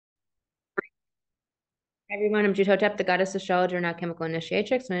Hi everyone, I'm Jutotep, the goddess astrologer and alchemical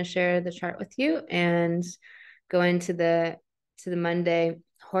initiatrix. I'm going to share the chart with you and go into the Monday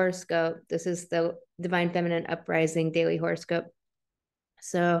horoscope. This is the Divine Feminine Uprising daily horoscope.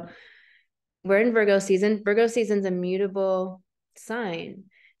 So we're in Virgo season. Virgo season's a mutable sign.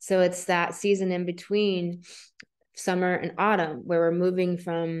 So it's that season in between summer and autumn where we're moving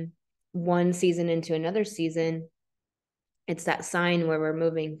from one season into another season. It's that sign where we're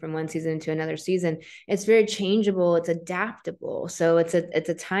moving from one season to another season. It's very changeable, it's adaptable. So it's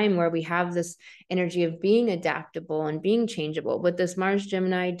a time where we have this energy of being adaptable and being changeable. With this Mars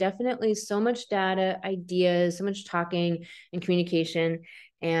Gemini, definitely so much data, ideas, so much talking and communication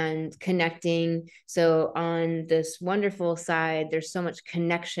and connecting. So on this wonderful side, there's so much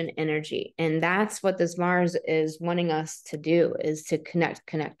connection energy. And that's what this Mars is wanting us to do, is to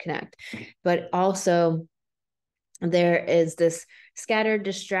connect. But also there is this scattered,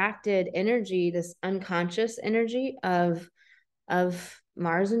 distracted energy, this unconscious energy of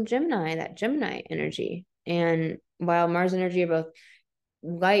Mars and Gemini, that Gemini energy. And while Mars energy are both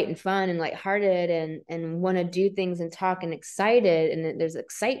light and fun and lighthearted and want to do things and talk and excited, and there's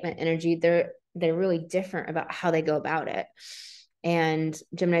excitement energy, they're really different about how they go about it. And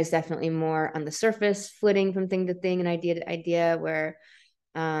Gemini is definitely more on the surface, flitting from thing to thing and idea to idea, where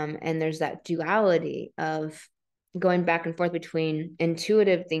and there's that duality of going back and forth between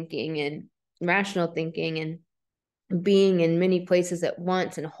intuitive thinking and rational thinking and being in many places at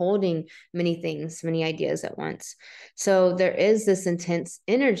once and holding many things, many ideas at once. So there is this intense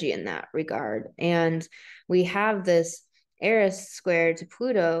energy in that regard. And we have this Eris square to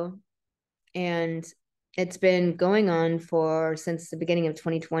Pluto, and it's been going on for since the beginning of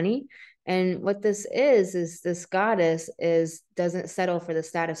 2020. And what this is this goddess is doesn't settle for the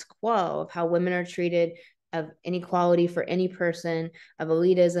status quo of how women are treated, of inequality for any person, of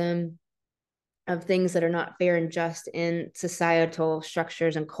elitism, of things that are not fair and just in societal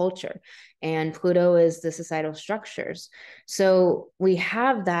structures and culture. And Pluto is the societal structures. So we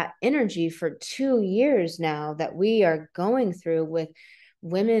have that energy for 2 years now that we are going through, with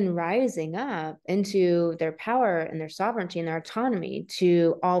women rising up into their power and their sovereignty and their autonomy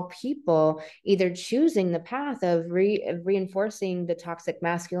to all people, either choosing the path of reinforcing the toxic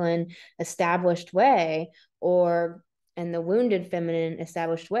masculine established way, or and the wounded feminine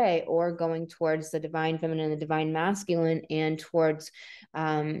established way, or going towards the divine feminine, the divine masculine, and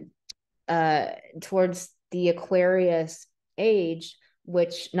um towards the Aquarius age,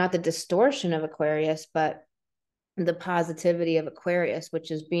 which, not the distortion of Aquarius, but the positivity of Aquarius,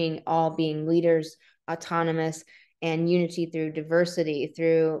 which is being leaders, autonomous, and unity through diversity,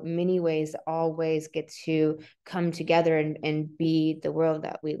 through many ways, always get to come together and be the world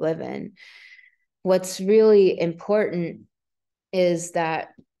that we live in. What's really important is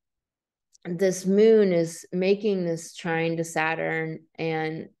that this moon is making this trine to Saturn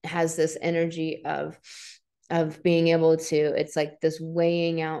and has this energy of being able to, it's like this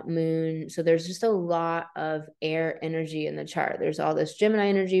weighing out moon. So there's just a lot of air energy in the chart. There's all this Gemini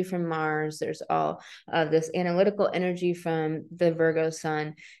energy from Mars, there's all of this analytical energy from the Virgo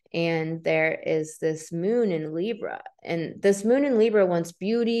sun, and there is this moon in Libra. And this moon in Libra wants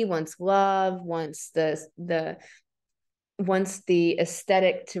beauty, wants love, wants the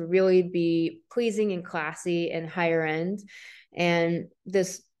aesthetic to really be pleasing and classy and higher end. And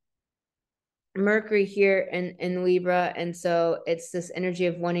this Mercury here in Libra. And so it's this energy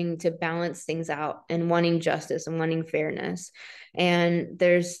of wanting to balance things out and wanting justice and wanting fairness. And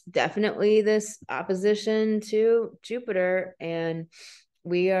there's definitely this opposition to Jupiter, and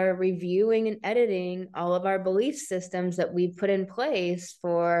we are reviewing and editing all of our belief systems that we've put in place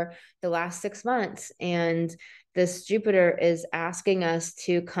for the last 6 months. And this Jupiter is asking us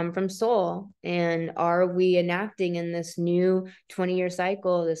to come from soul. And are we enacting in this new 20-year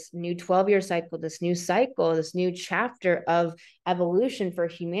cycle, this new 12-year cycle, this new cycle, this new chapter of evolution for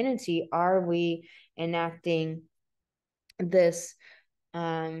humanity? Are we enacting this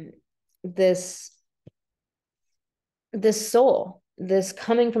this this soul, this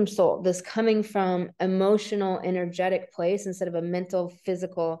coming from soul, this coming from emotional, energetic place instead of a mental,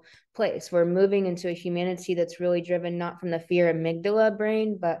 physical place? We're moving into a humanity that's really driven not from the fear amygdala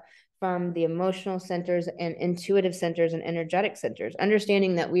brain, but from the emotional centers and intuitive centers and energetic centers,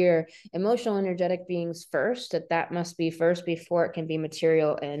 understanding that we are emotional, energetic beings first, that must be first before it can be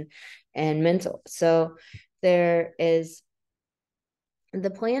material and mental. So there is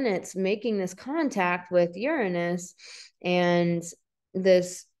the planets making this contact with Uranus, and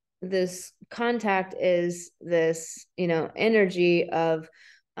this contact is this energy of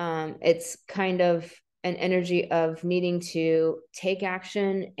it's kind of an energy of needing to take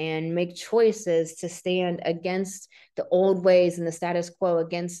action and make choices to stand against the old ways and the status quo,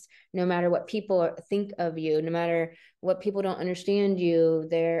 against no matter what people think of you, no matter what people don't understand you,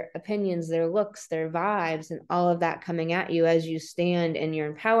 their opinions, their looks, their vibes, and all of that coming at you as you stand in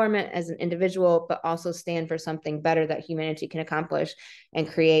your empowerment as an individual, but also stand for something better that humanity can accomplish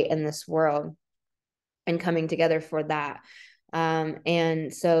and create in this world, and coming together for that.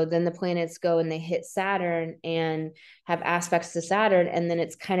 And so then the planets go and they hit Saturn and have aspects to Saturn. And then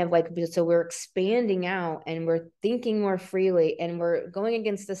it's kind of like, so we're expanding out and we're thinking more freely and we're going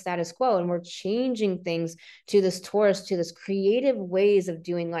against the status quo and we're changing things to this Taurus, to this creative ways of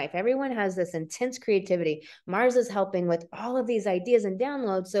doing life. Everyone has this intense creativity. Mars is helping with all of these ideas and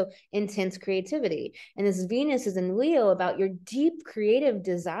downloads. So intense creativity. And this Venus is in Leo about your deep creative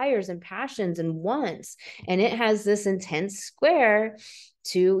desires and passions and wants. And it has this intense square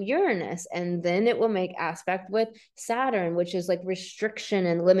to Uranus, and then it will make aspect with Saturn, which is like restriction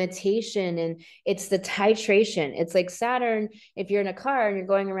and limitation, and it's the titration. It's like Saturn, if you're in a car and you're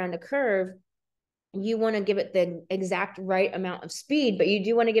going around a curve, you want to give it the exact right amount of speed, but you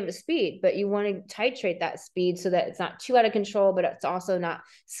do want to give it speed, but you want to titrate that speed so that it's not too out of control, but it's also not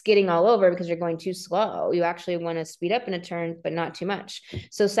skidding all over because you're going too slow. You actually want to speed up in a turn, but not too much.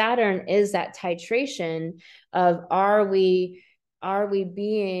 So Saturn is that titration of, are we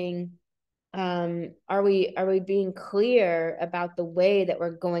being are we being clear about the way that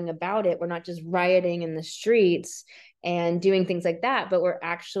we're going about it? We're not just rioting in the streets and doing things like that, but we're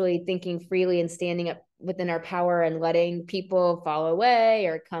actually thinking freely and standing up within our power and letting people fall away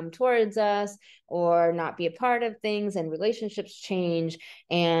or come towards us or not be a part of things, and relationships change,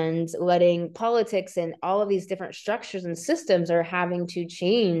 and letting politics and all of these different structures and systems are having to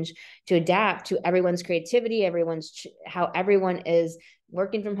change to adapt to everyone's creativity, how everyone is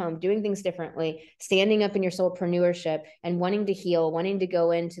working from home, doing things differently, standing up in your soulpreneurship and wanting to heal, wanting to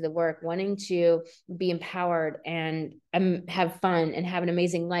go into the work, wanting to be empowered and have fun and have an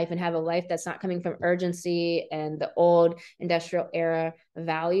amazing life and have a life that's not coming from urgency and the old industrial era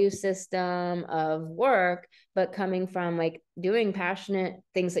value system of work, but coming from like doing passionate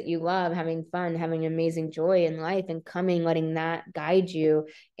things that you love, having fun, having amazing joy in life, and letting that guide you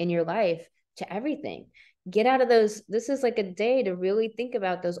in your life to everything. Get out of those. This is like a day to really think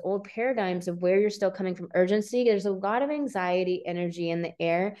about those old paradigms of where you're still coming from urgency. There's a lot of anxiety energy in the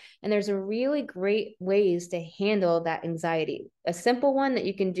air, and there's a really great ways to handle that anxiety. A simple one that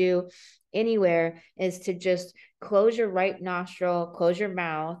you can do anywhere is to just close your right nostril, close your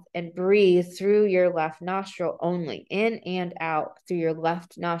mouth, and breathe through your left nostril only, in and out through your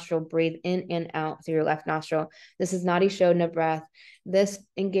left nostril. Breathe in and out through your left nostril. This is Nadi Shodhana breath. This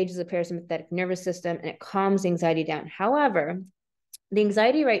engages the parasympathetic nervous system and it calms anxiety down. However, the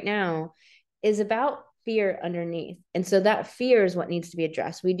anxiety right now is about fear underneath. And so that fear is what needs to be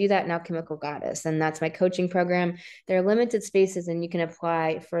addressed. We do that in Alchemical Goddess, and that's my coaching program. There are limited spaces, and you can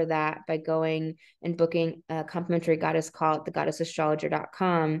apply for that by going and booking a complimentary goddess call at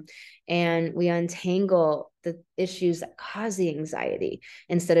thegoddessastrologer.com. And we untangle the issues that cause the anxiety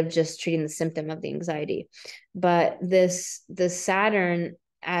instead of just treating the symptom of the anxiety. But the Saturn,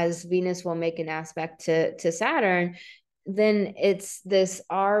 as Venus will make an aspect to Saturn, then it's this,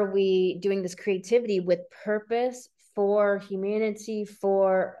 are we doing this creativity with purpose for humanity,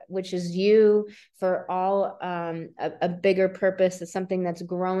 for which is you, for all a bigger purpose, is something that's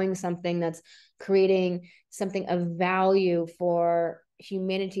growing, something that's creating something of value for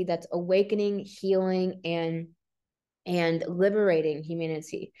humanity, that's awakening, healing, and liberating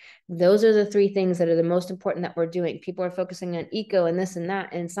humanity. Those are the three things that are the most important that we're doing. People are focusing on eco and this and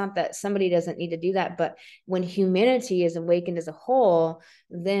that, and it's not that somebody doesn't need to do that, but when humanity is awakened as a whole,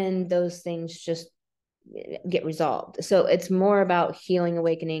 then those things just get resolved. So it's more about healing,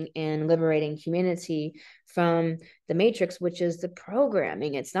 awakening, and liberating humanity from the matrix, which is the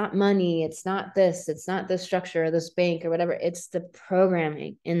programming. It's not money, it's not this structure or this bank or whatever, it's the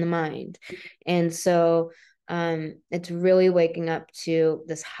programming in the mind. And so it's really waking up to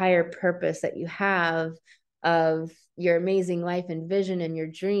this higher purpose that you have of your amazing life and vision and your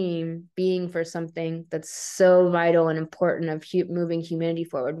dream being for something that's so vital and important of moving humanity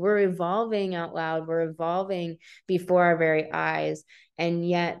forward. We're evolving out loud. We're evolving before our very eyes. And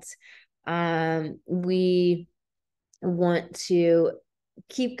yet we want to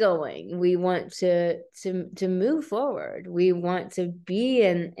keep going. We want to move forward. We want to be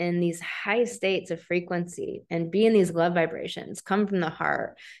in these high states of frequency and be in these love vibrations, come from the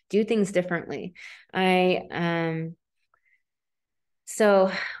heart, do things differently.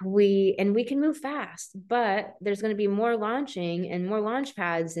 So we can move fast, but there's going to be more launching and more launch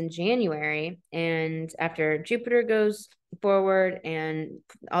pads in January. And after Jupiter goes forward and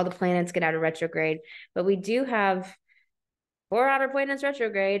all the planets get out of retrograde, but we do have four outer planets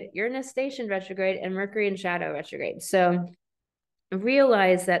retrograde, Uranus station retrograde, and Mercury in shadow retrograde. So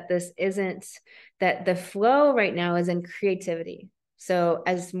realize that this isn't, that the flow right now is in creativity. So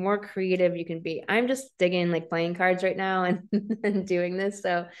as more creative you can be. I'm just digging like playing cards right now and, and doing this.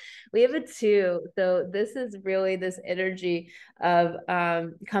 So we have a 2. So this is really this energy of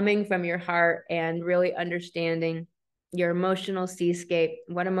coming from your heart and really understanding your emotional seascape,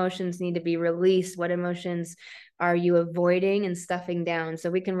 what emotions need to be released, what emotions are you avoiding and stuffing down. So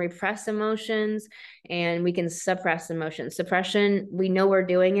we can repress emotions and we can suppress emotions. Suppression, we know we're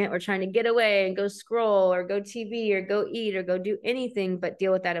doing it. We're trying to get away and go scroll or go TV or go eat or go do anything but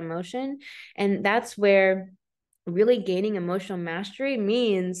deal with that emotion. And that's where really gaining emotional mastery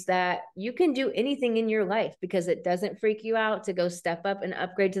means that you can do anything in your life because it doesn't freak you out to go step up and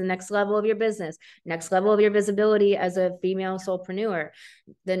upgrade to the next level of your business, next level of your visibility as a female soulpreneur,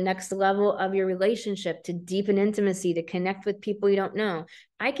 the next level of your relationship, to deepen intimacy, to connect with people you don't know.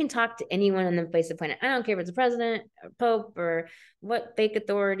 I can talk to anyone on the face of the planet. I don't care if it's a president or pope or what fake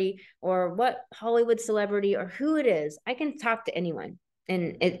authority or what Hollywood celebrity or who it is. I can talk to anyone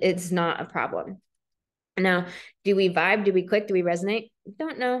and it's not a problem. Now, do we vibe? Do we click? Do we resonate?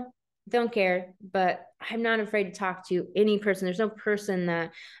 Don't know. Don't care. But I'm not afraid to talk to any person. There's no person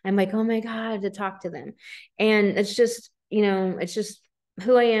that I'm like, oh my God, to talk to them. And it's just, it's just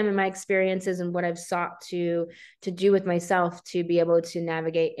who I am and my experiences and what I've sought to do with myself to be able to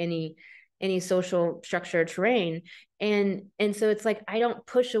navigate any social structure or terrain. And so it's like I don't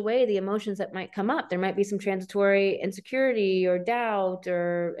push away the emotions that might come up. There might be some transitory insecurity or doubt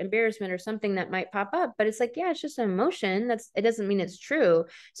or embarrassment or something that might pop up, but it's like, yeah, it's just an emotion. It doesn't mean it's true.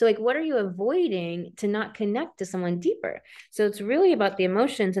 So like, what are you avoiding to not connect to someone deeper? So it's really about the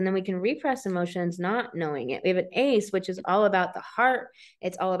emotions, and then we can repress emotions not knowing it. We have an ace, which is all about the heart.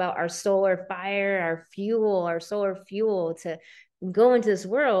 It's all about our solar fire, our fuel, our solar fuel to go into this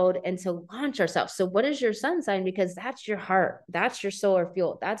world and to launch ourselves. So what is your sun sign? Because that's your heart, that's your solar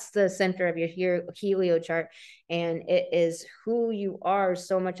fuel, that's the center of your helio chart, and it is who you are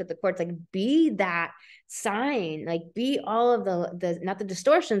so much at the core. It's like, be that sign, like be all of the not the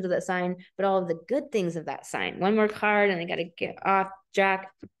distortions of that sign, but all of the good things of that sign. One more card and I got to get off,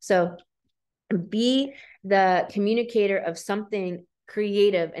 Jack. So be the communicator of something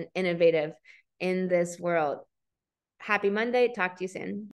creative and innovative in this world. Happy Monday. Talk to you soon.